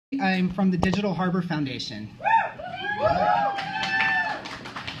I'm from the Digital Harbor Foundation.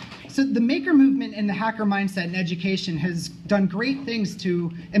 So the maker movement and the hacker mindset in education has done great things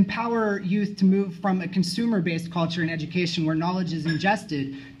to empower youth to move from a consumer-based culture in education where knowledge is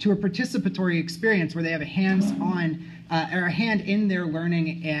ingested to a participatory experience where they have a hands-on or a hand in their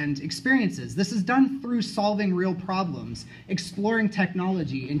learning and experiences. This is done through solving real problems, exploring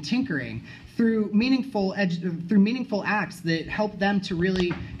technology, and tinkering through meaningful acts that help them to really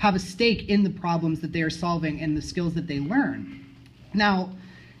have a stake in the problems that they are solving and the skills that they learn. Now,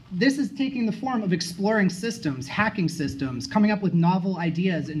 this is taking the form of exploring systems, hacking systems, coming up with novel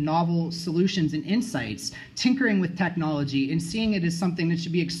ideas and novel solutions and insights, tinkering with technology, and seeing it as something that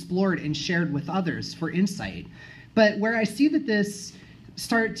should be explored and shared with others for insight. But where I see that this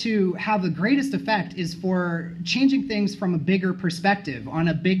start to have the greatest effect is for changing things from a bigger perspective on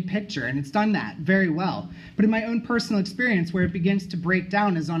a big picture, and it's done that very well. But in my own personal experience, where it begins to break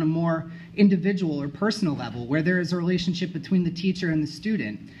down is on a more individual or personal level, where there is a relationship between the teacher and the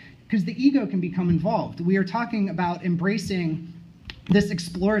student, because the ego can become involved. We are talking about embracing this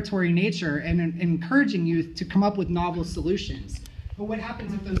exploratory nature and encouraging youth to come up with novel solutions. But what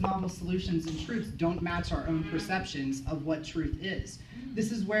happens if those novel solutions and truths don't match our own perceptions of what truth is?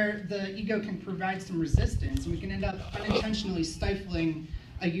 This is where the ego can provide some resistance, and we can end up unintentionally stifling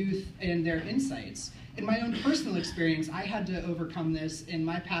a youth and their insights. In my own personal experience, I had to overcome this in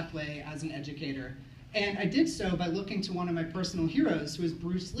my pathway as an educator. And I did so by looking to one of my personal heroes, who is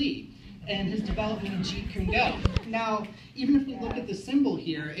Bruce Lee, and his development of Jeet Kune Do. Now, even if we look at the symbol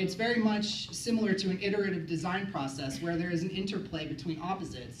here, it's very much similar to an iterative design process where there is an interplay between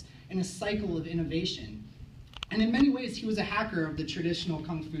opposites and a cycle of innovation. And in many ways, he was a hacker of the traditional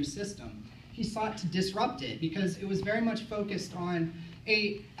Kung Fu system. He sought to disrupt it because it was very much focused on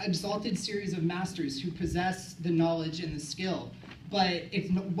an exalted series of masters who possess the knowledge and the skill, but it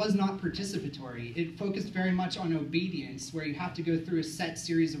was not participatory. It focused very much on obedience, where you have to go through a set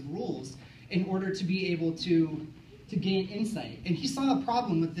series of rules in order to be able to gain insight. And he saw a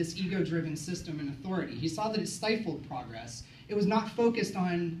problem with this ego-driven system and authority. He saw that it stifled progress. It was not focused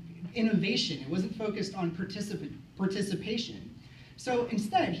on innovation. It wasn't focused on participation. So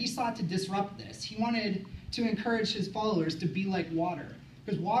instead, he sought to disrupt this. He wanted to encourage his followers to be like water.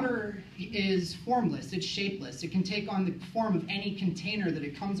 Because water is formless, it's shapeless. It can take on the form of any container that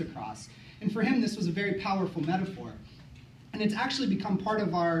it comes across. And for him, this was a very powerful metaphor. And it's actually become part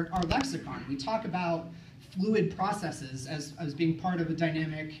of our lexicon. We talk about fluid processes as being part of a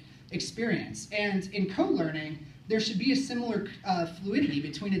dynamic experience. And in co-learning, there should be a similar fluidity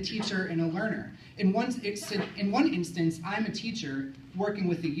between a teacher and a learner. In one instance, I'm a teacher working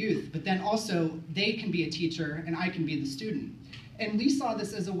with the youth, but then also they can be a teacher and I can be the student. And Lee saw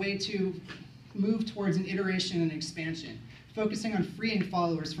this as a way to move towards an iteration and expansion, focusing on freeing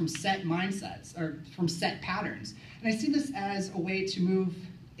followers from set mindsets or from set patterns. And I see this as a way to move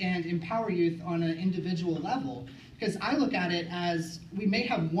and empower youth on an individual level, because I look at it as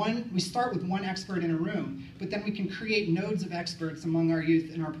we start with one expert in a room, but then we can create nodes of experts among our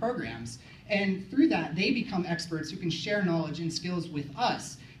youth in our programs. And through that, they become experts who can share knowledge and skills with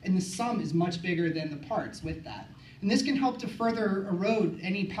us. And the sum is much bigger than the parts with that. And this can help to further erode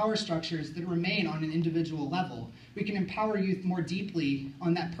any power structures that remain on an individual level. We can empower youth more deeply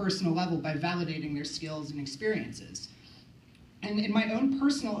on that personal level by validating their skills and experiences. And in my own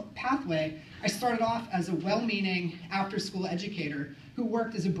personal pathway, I started off as a well-meaning after-school educator who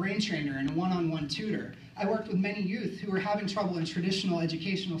worked as a brain trainer and a one-on-one tutor. I worked with many youth who were having trouble in traditional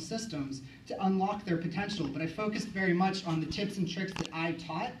educational systems to unlock their potential, but I focused very much on the tips and tricks that I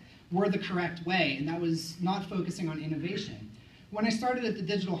taught were the correct way, and that was not focusing on innovation. When I started at the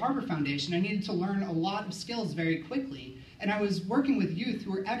Digital Harbor Foundation, I needed to learn a lot of skills very quickly, and I was working with youth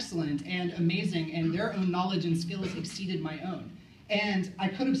who were excellent and amazing, and their own knowledge and skills exceeded my own. And I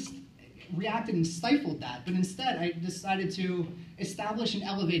could have reacted and stifled that, but instead I decided to establish and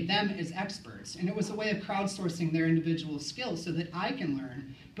elevate them as experts. And it was a way of crowdsourcing their individual skills so that I can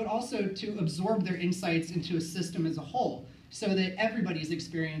learn, but also to absorb their insights into a system as a whole, so that everybody's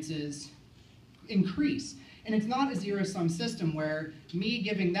experiences increase. And it's not a zero-sum system where me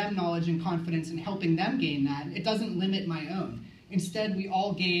giving them knowledge and confidence and helping them gain that, it doesn't limit my own. Instead, we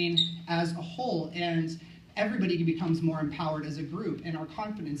all gain as a whole, and everybody becomes more empowered as a group, and our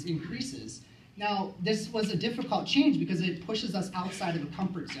confidence increases. Now, this was a difficult change because it pushes us outside of a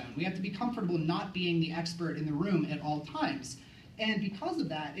comfort zone. We have to be comfortable not being the expert in the room at all times. And because of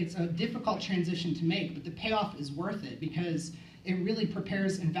that, it's a difficult transition to make, but the payoff is worth it because it really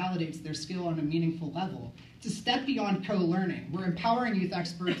prepares and validates their skill on a meaningful level. It's a step beyond co-learning. We're empowering youth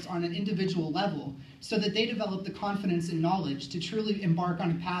experts on an individual level so that they develop the confidence and knowledge to truly embark on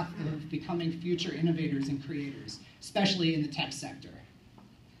a path of becoming future innovators and creators, especially in the tech sector.